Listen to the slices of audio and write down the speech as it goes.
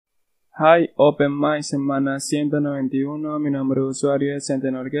Hi, Open My Semana 191, mi nombre de usuario es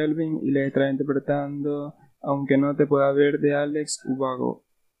centenorkelvin y les estaré interpretando Aunque no te pueda ver de Ubago.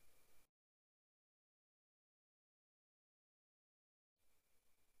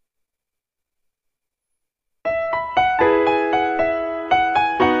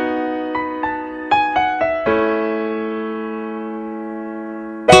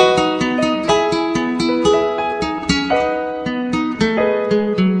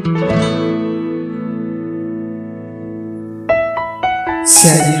 Si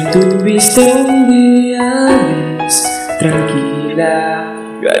ayer tuviste un día tranquila,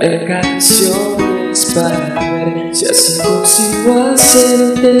 yo haré canciones para ver si así consigo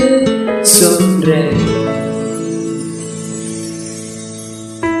hacerte sonreír.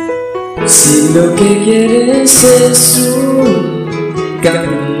 Si lo que quieres es un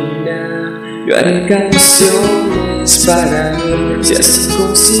camina, yo haré canciones para ver si así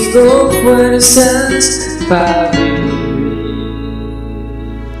consigo fuerzas para vivir.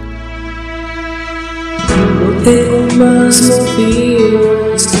 No tengo más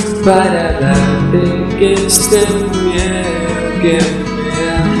motivos para darte que este miedo que me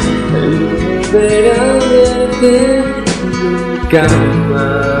da el no volver a verte nunca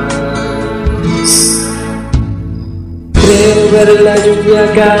más. Creo ver la lluvia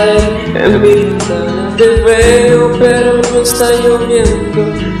caer en mi ventana, te veo pero no está lloviendo,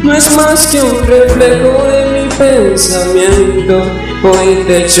 no es más que un reflejo de mi pensamiento. Hoy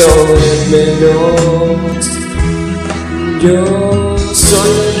te echo de menos. Yo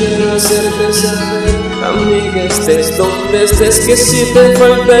solo quiero hacerte saber, amiga, estés donde estés, que si te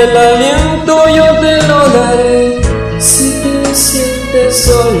falta el aliento yo te lo daré. Si te sientes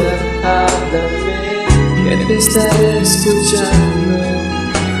sola, háblame, que te estaré escuchando,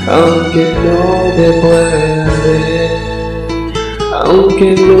 aunque no te pueda ver, aunque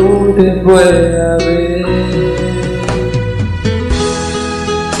no te pueda ver.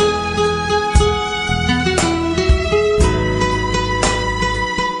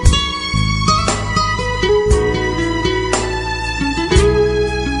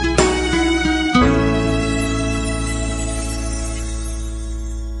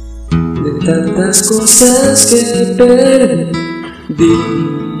 De tantas cosas que perdí,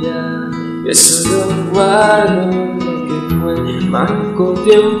 que solo guardo lo que fue mágico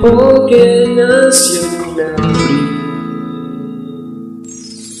tiempo que nació en abril.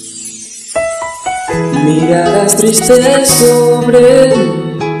 Miradas tristes sobre mí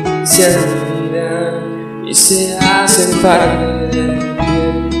se anidan y se hacen parte de mi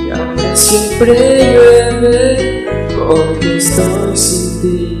piel, y ahora siempre llueve porque estoy sin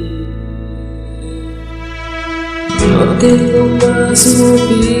ti. No tengo más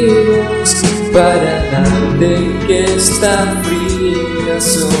motivos para darte que esta fría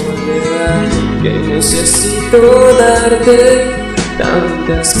soledad, que necesito darte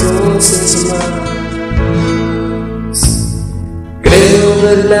tantas cosas más. Creo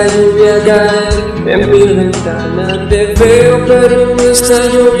ver la lluvia caer en mi ventana, te veo pero no está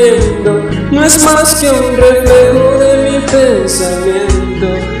lloviendo, no es más que un reflejo de mi pensamiento.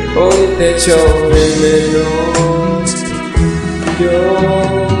 Hoy te echo de menos. Yo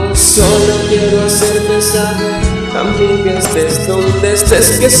solo quiero hacerte saber, amiga, estés donde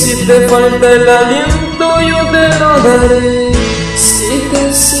estés, que si te falta el aliento yo te lo daré. Si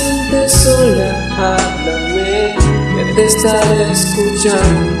te sientes sola, háblame, que te estaré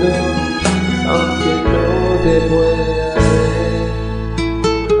escuchando, aunque no te pueda ver,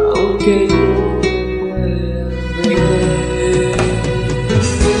 aunque no